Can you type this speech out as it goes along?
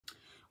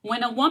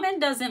When a woman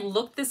doesn't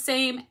look the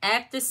same,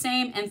 act the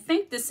same, and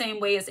think the same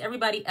way as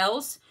everybody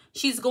else,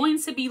 she's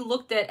going to be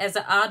looked at as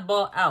an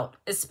oddball out,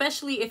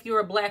 especially if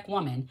you're a black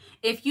woman.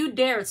 If you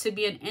dare to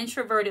be an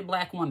introverted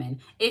black woman,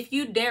 if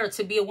you dare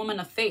to be a woman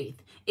of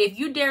faith, if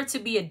you dare to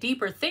be a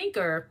deeper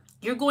thinker,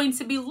 you're going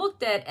to be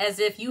looked at as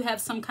if you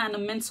have some kind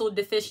of mental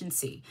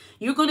deficiency.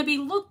 You're going to be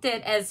looked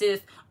at as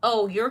if,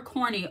 oh, you're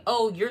corny.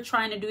 Oh, you're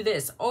trying to do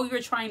this. Oh,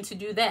 you're trying to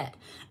do that.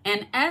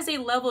 And as a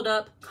leveled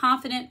up,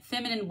 confident,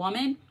 feminine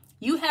woman,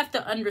 you have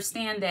to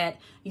understand that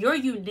your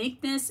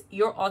uniqueness,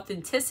 your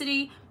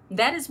authenticity,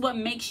 that is what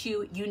makes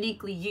you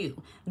uniquely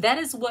you. That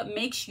is what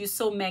makes you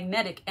so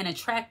magnetic and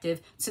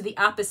attractive to the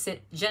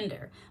opposite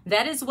gender.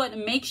 That is what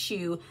makes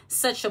you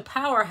such a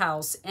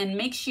powerhouse and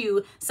makes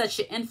you such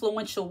an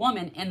influential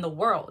woman in the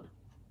world.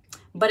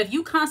 But if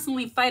you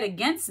constantly fight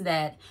against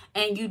that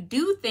and you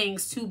do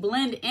things to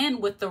blend in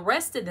with the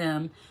rest of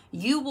them,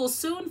 you will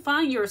soon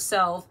find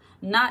yourself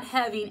not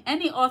having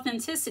any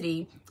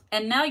authenticity.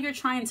 And now you're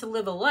trying to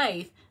live a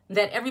life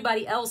that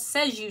everybody else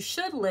says you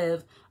should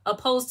live,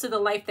 opposed to the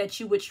life that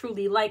you would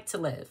truly like to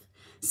live.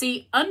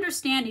 See,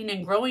 understanding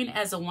and growing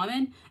as a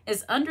woman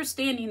is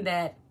understanding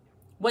that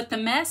what the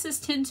masses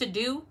tend to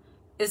do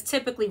is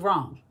typically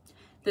wrong.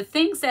 The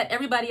things that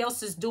everybody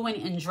else is doing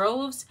in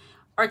droves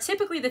are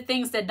typically the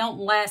things that don't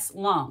last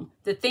long,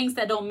 the things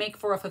that don't make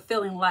for a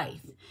fulfilling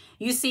life.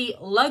 You see,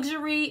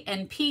 luxury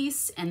and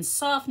peace and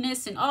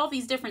softness and all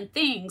these different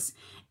things,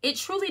 it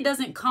truly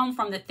doesn't come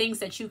from the things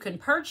that you can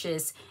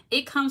purchase.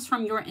 It comes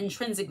from your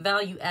intrinsic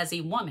value as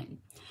a woman.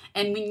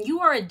 And when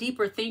you are a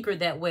deeper thinker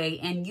that way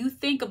and you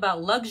think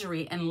about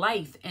luxury and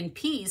life and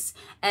peace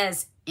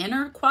as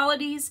inner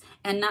qualities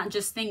and not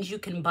just things you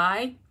can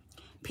buy,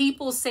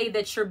 people say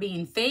that you're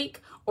being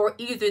fake, or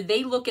either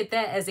they look at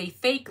that as a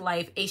fake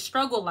life, a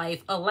struggle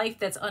life, a life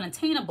that's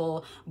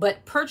unattainable,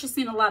 but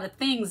purchasing a lot of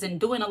things and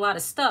doing a lot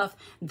of stuff,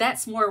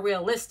 that's more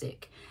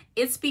realistic.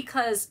 It's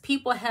because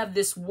people have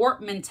this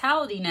warped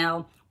mentality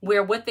now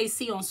where what they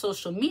see on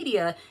social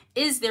media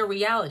is their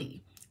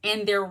reality.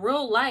 And their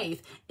real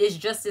life is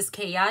just as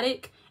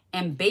chaotic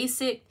and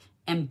basic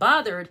and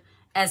bothered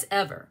as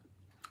ever.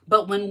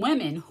 But when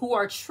women who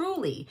are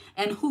truly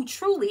and who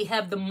truly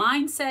have the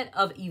mindset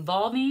of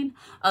evolving,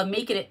 of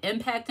making an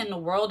impact in the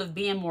world, of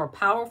being more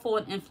powerful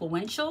and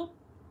influential,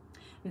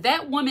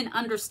 that woman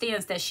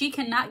understands that she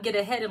cannot get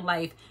ahead in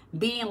life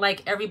being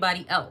like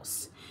everybody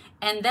else.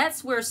 And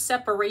that's where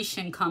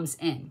separation comes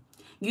in.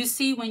 You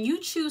see, when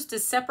you choose to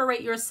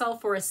separate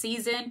yourself for a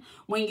season,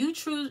 when you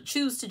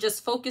choose to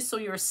just focus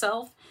on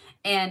yourself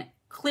and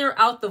clear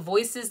out the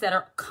voices that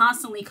are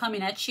constantly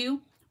coming at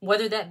you,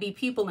 whether that be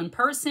people in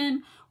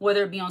person,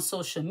 whether it be on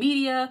social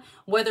media,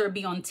 whether it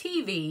be on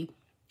TV,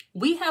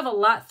 we have a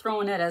lot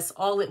thrown at us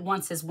all at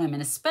once as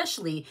women,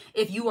 especially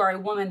if you are a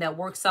woman that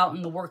works out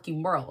in the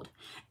working world.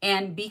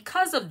 And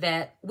because of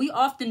that, we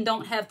often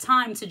don't have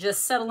time to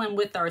just settle in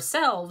with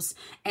ourselves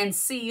and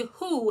see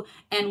who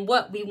and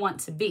what we want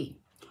to be.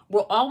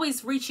 We're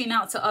always reaching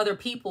out to other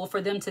people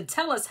for them to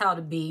tell us how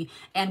to be,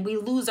 and we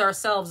lose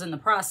ourselves in the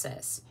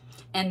process.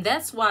 And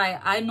that's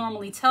why I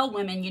normally tell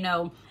women,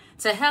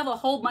 to have a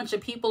whole bunch of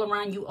people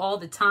around you all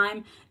the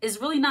time is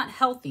really not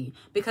healthy,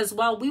 because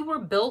while we were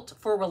built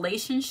for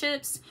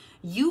relationships,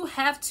 you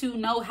have to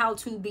know how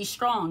to be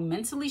strong,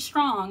 mentally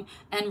strong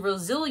and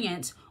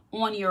resilient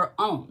on your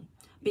own.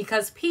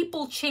 Because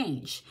people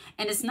change.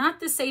 And it's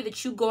not to say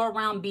that you go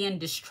around being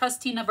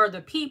distrusting of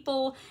other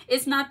people.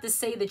 It's not to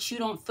say that you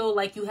don't feel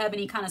like you have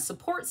any kind of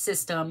support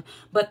system.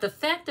 But the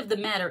fact of the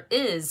matter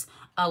is,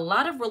 a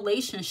lot of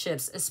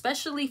relationships,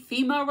 especially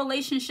female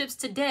relationships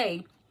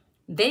today,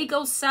 they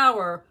go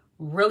sour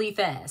really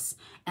fast.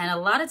 And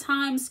a lot of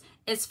times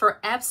it's for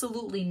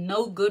absolutely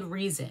no good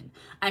reason.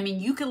 I mean,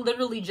 you can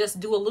literally just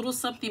do a little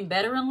something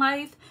better in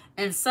life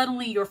and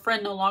suddenly your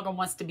friend no longer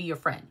wants to be your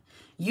friend.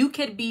 You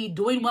could be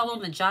doing well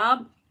on the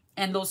job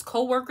and those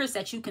coworkers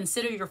that you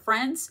consider your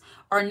friends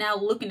are now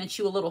looking at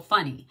you a little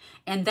funny.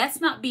 And that's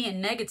not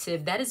being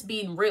negative, that is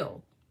being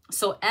real.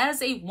 So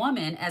as a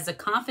woman, as a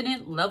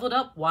confident, leveled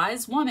up,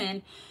 wise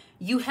woman,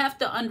 you have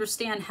to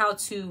understand how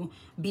to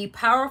be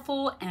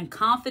powerful and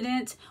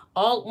confident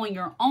all on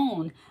your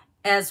own,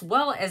 as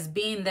well as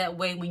being that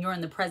way when you're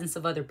in the presence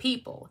of other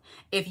people.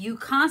 If you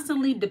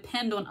constantly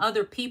depend on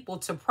other people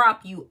to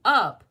prop you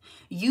up,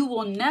 you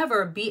will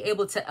never be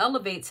able to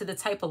elevate to the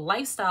type of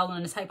lifestyle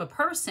and the type of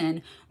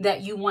person that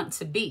you want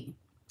to be.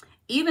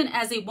 Even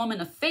as a woman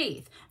of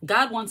faith,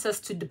 God wants us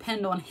to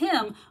depend on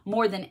him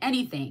more than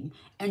anything.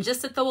 And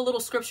just to throw a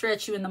little scripture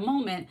at you in the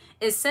moment,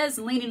 it says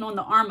leaning on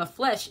the arm of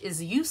flesh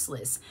is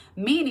useless,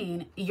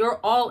 meaning your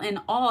all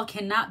in all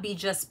cannot be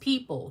just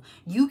people.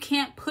 You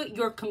can't put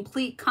your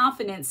complete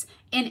confidence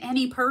in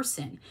any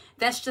person.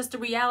 That's just a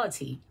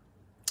reality.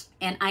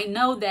 And I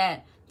know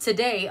that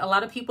Today, a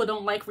lot of people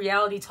don't like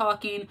reality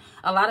talking.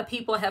 A lot of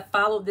people have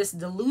followed this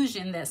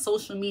delusion that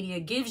social media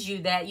gives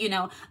you that, you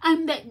know,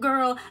 I'm that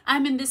girl,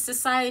 I'm in this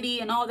society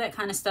and all that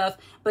kind of stuff.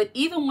 But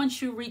even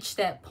once you reach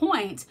that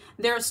point,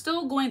 there are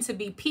still going to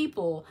be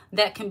people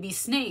that can be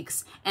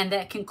snakes and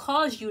that can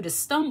cause you to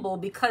stumble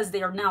because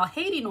they are now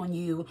hating on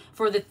you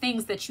for the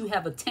things that you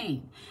have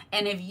attained.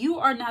 And if you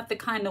are not the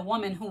kind of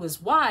woman who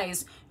is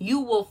wise,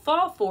 you will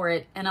fall for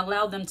it and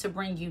allow them to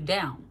bring you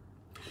down.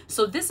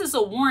 So this is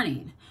a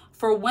warning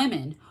for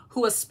women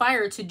who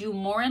aspire to do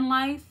more in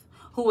life,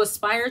 who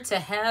aspire to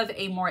have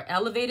a more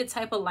elevated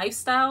type of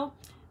lifestyle.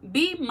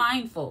 Be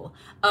mindful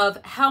of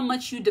how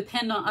much you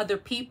depend on other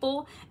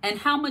people and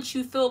how much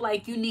you feel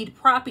like you need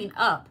propping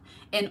up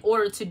in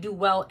order to do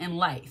well in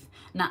life.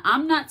 Now,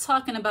 I'm not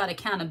talking about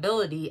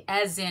accountability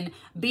as in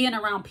being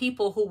around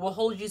people who will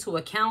hold you to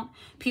account,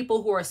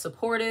 people who are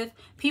supportive,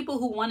 people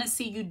who want to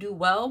see you do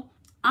well.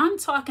 I'm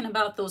talking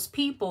about those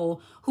people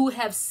who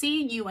have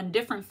seen you in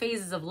different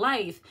phases of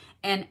life,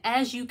 and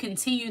as you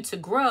continue to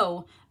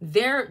grow,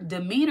 their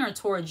demeanor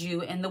towards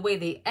you and the way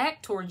they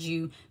act towards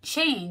you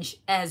change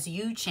as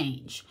you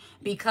change.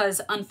 Because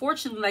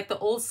unfortunately, like the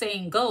old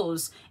saying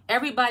goes,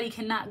 everybody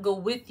cannot go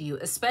with you,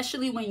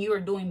 especially when you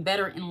are doing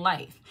better in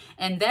life.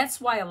 And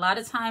that's why a lot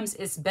of times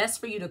it's best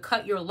for you to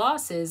cut your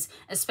losses,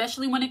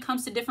 especially when it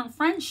comes to different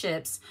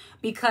friendships,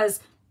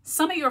 because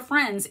some of your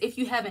friends, if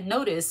you haven't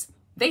noticed,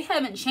 they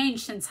haven't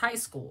changed since high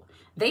school.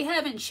 They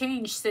haven't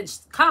changed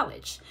since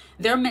college.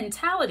 Their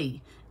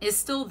mentality is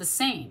still the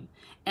same.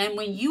 And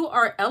when you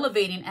are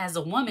elevating as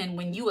a woman,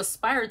 when you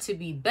aspire to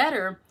be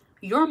better,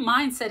 your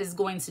mindset is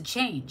going to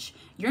change.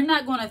 You're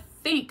not going to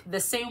think the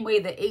same way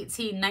the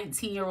 18,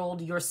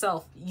 19-year-old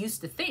yourself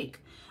used to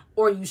think,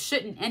 or you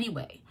shouldn't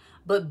anyway.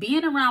 But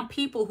being around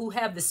people who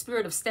have the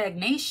spirit of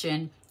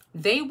stagnation,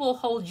 they will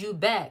hold you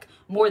back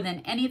more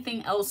than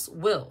anything else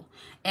will.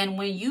 And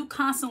when you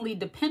constantly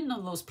depend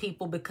on those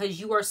people because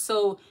you are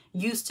so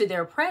used to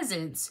their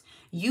presence,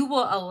 you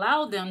will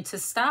allow them to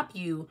stop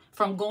you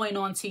from going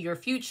on to your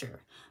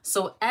future.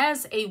 So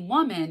as a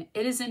woman,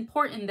 it is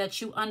important that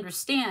you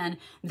understand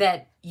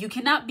that you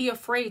cannot be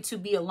afraid to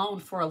be alone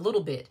for a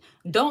little bit.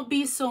 Don't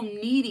be so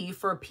needy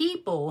for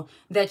people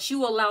that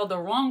you allow the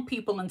wrong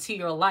people into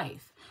your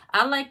life.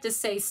 I like to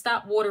say,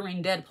 stop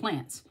watering dead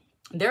plants.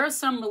 There are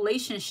some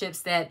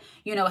relationships that,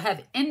 you know,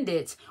 have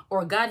ended,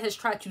 or God has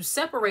tried to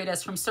separate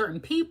us from certain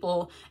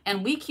people,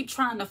 and we keep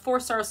trying to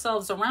force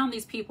ourselves around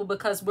these people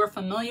because we're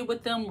familiar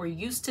with them, we're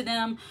used to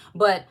them.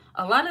 But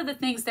a lot of the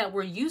things that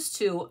we're used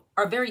to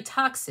are very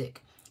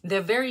toxic. They're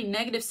very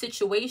negative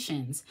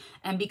situations.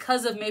 And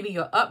because of maybe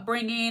your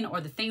upbringing or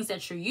the things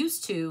that you're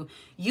used to,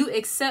 you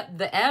accept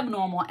the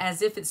abnormal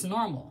as if it's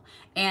normal.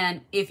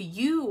 And if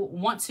you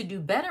want to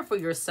do better for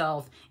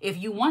yourself, if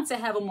you want to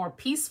have a more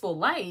peaceful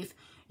life,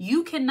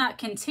 you cannot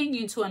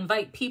continue to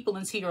invite people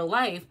into your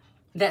life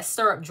that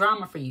stir up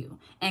drama for you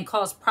and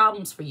cause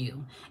problems for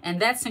you.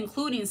 And that's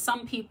including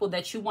some people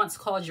that you once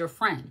called your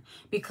friend.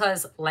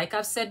 Because like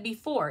I've said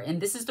before, and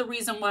this is the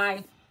reason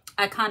why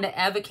I kind of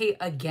advocate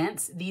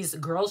against these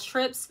girls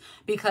trips,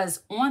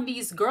 because on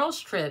these girls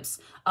trips,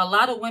 a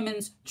lot of women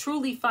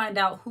truly find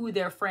out who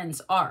their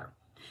friends are.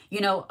 You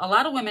know, a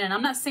lot of women, and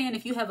I'm not saying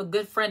if you have a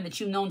good friend that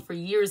you've known for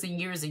years and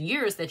years and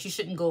years that you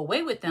shouldn't go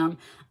away with them.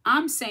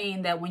 I'm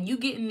saying that when you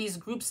get in these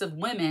groups of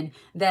women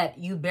that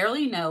you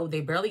barely know, they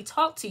barely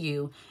talk to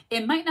you,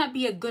 it might not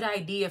be a good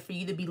idea for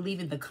you to be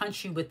leaving the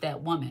country with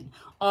that woman,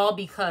 all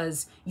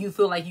because you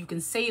feel like you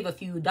can save a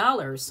few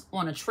dollars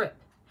on a trip.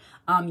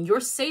 Your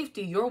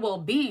safety, your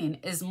well-being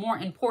is more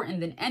important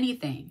than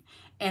anything.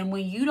 And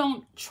when you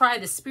don't try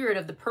the spirit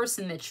of the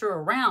person that you're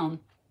around,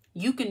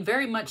 you can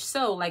very much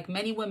so, like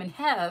many women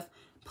have,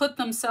 put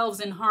themselves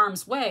in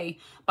harm's way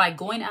by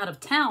going out of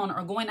town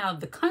or going out of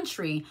the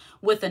country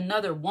with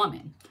another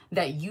woman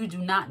that you do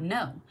not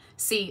know.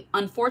 See,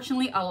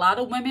 unfortunately, a lot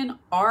of women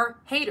are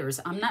haters.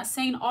 I'm not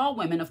saying all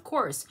women, of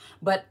course,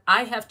 but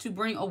I have to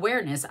bring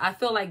awareness. I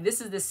feel like this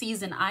is the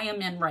season I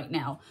am in right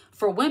now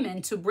for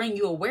women to bring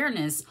you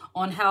awareness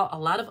on how a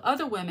lot of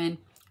other women,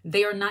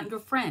 they are not your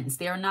friends.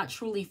 They are not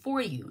truly for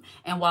you.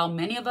 And while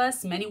many of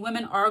us, many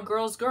women are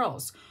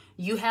girls,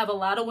 you have a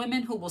lot of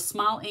women who will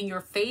smile in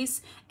your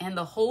face, and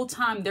the whole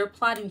time they're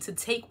plotting to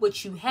take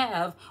what you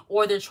have,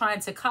 or they're trying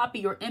to copy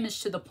your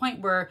image to the point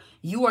where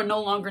you are no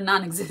longer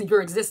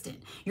you're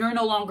existent. You're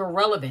no longer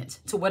relevant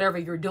to whatever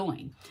you're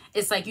doing.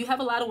 It's like you have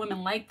a lot of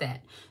women like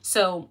that.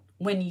 So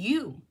when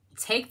you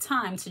take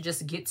time to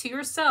just get to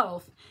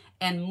yourself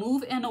and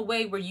move in a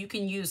way where you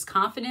can use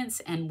confidence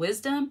and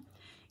wisdom,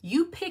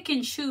 you pick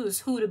and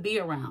choose who to be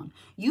around.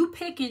 You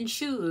pick and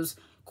choose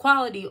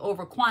quality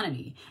over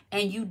quantity.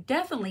 And you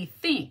definitely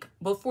think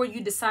before you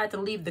decide to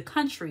leave the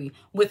country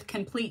with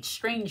complete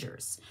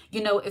strangers.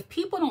 You know, if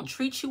people don't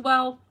treat you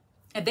well,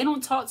 if they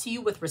don't talk to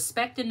you with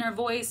respect in their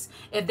voice,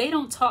 if they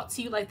don't talk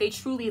to you like they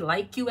truly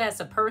like you as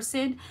a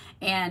person,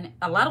 and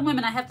a lot of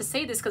women, I have to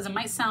say this because it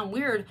might sound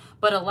weird,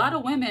 but a lot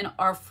of women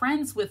are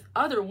friends with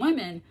other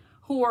women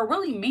who are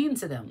really mean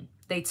to them.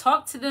 They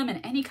talk to them in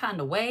any kind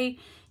of way.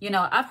 You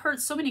know, I've heard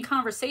so many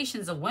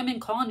conversations of women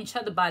calling each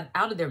other by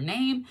out of their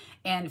name.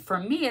 And for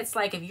me, it's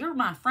like, if you're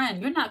my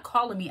friend, you're not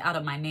calling me out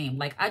of my name.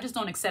 Like, I just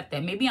don't accept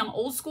that. Maybe I'm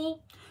old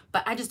school,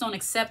 but I just don't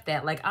accept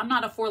that. Like, I'm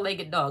not a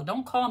four-legged dog.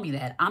 Don't call me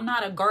that. I'm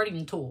not a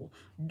gardening tool.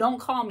 Don't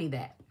call me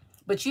that.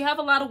 But you have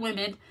a lot of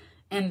women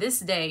in this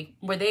day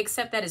where they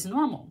accept that as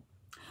normal.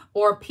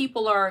 Or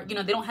people are, you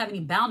know, they don't have any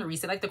boundaries.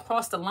 They like to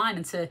cross the line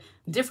into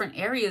different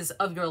areas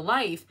of your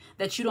life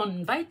that you don't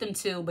invite them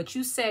to, but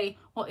you say,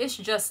 well, it's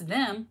just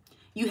them.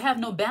 You have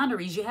no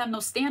boundaries. You have no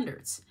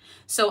standards.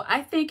 So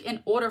I think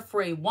in order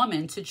for a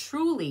woman to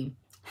truly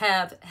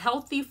have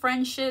healthy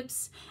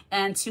friendships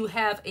and to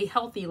have a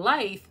healthy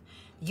life,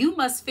 you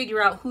must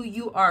figure out who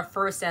you are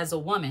first as a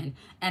woman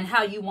and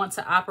how you want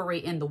to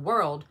operate in the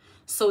world,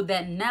 so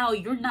that now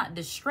you're not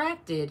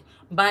distracted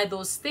by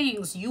those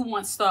things you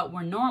once thought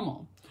were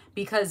normal.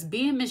 Because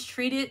being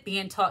mistreated,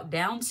 being talked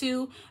down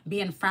to,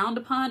 being frowned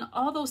upon,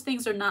 all those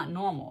things are not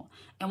normal.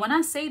 And when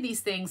I say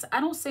these things,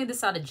 I don't say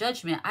this out of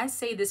judgment. I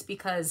say this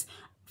because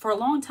for a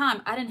long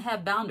time, I didn't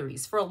have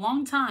boundaries. For a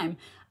long time,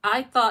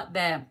 I thought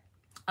that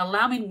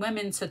allowing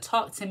women to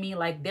talk to me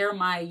like they're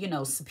my, you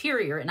know,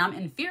 superior and I'm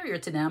inferior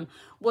to them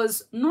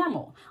was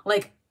normal.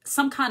 Like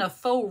some kind of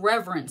faux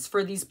reverence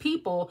for these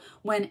people,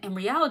 when in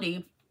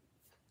reality,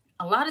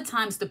 a lot of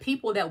times the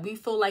people that we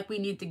feel like we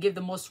need to give the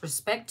most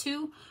respect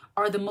to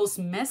are the most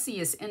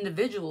messiest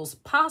individuals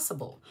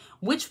possible,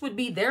 which would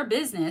be their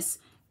business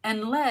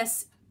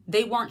unless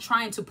they weren't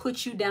trying to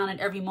put you down at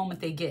every moment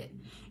they get.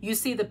 You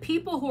see, the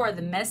people who are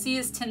the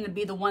messiest tend to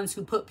be the ones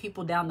who put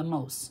people down the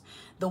most.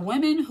 The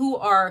women who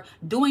are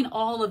doing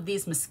all of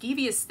these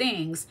mischievous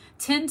things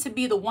tend to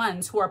be the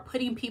ones who are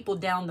putting people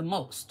down the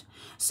most.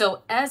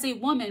 So as a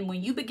woman,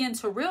 when you begin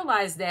to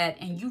realize that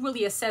and you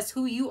really assess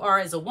who you are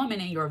as a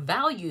woman and your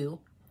value,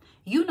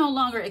 you no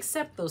longer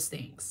accept those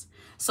things.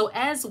 So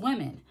as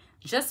women,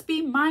 just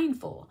be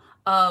mindful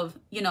of,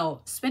 you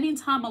know, spending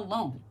time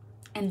alone.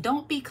 And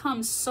don't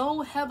become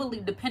so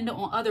heavily dependent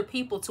on other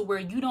people to where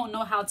you don't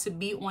know how to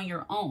be on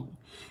your own.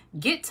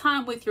 Get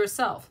time with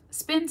yourself.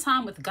 Spend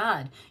time with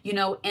God, you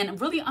know, and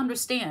really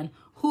understand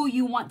who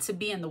you want to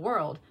be in the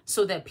world,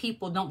 so that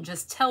people don't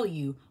just tell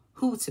you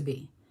who to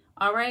be.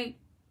 All right?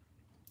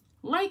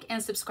 Like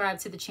and subscribe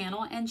to the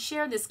channel and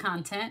share this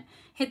content.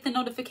 Hit the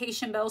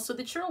notification bell so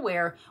that you're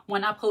aware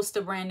when I post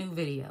a brand new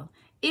video.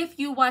 If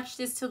you watch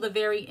this till the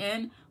very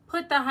end,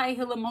 put the high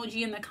heel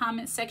emoji in the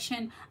comment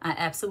section. I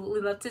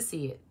absolutely love to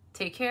see it.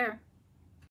 Take care.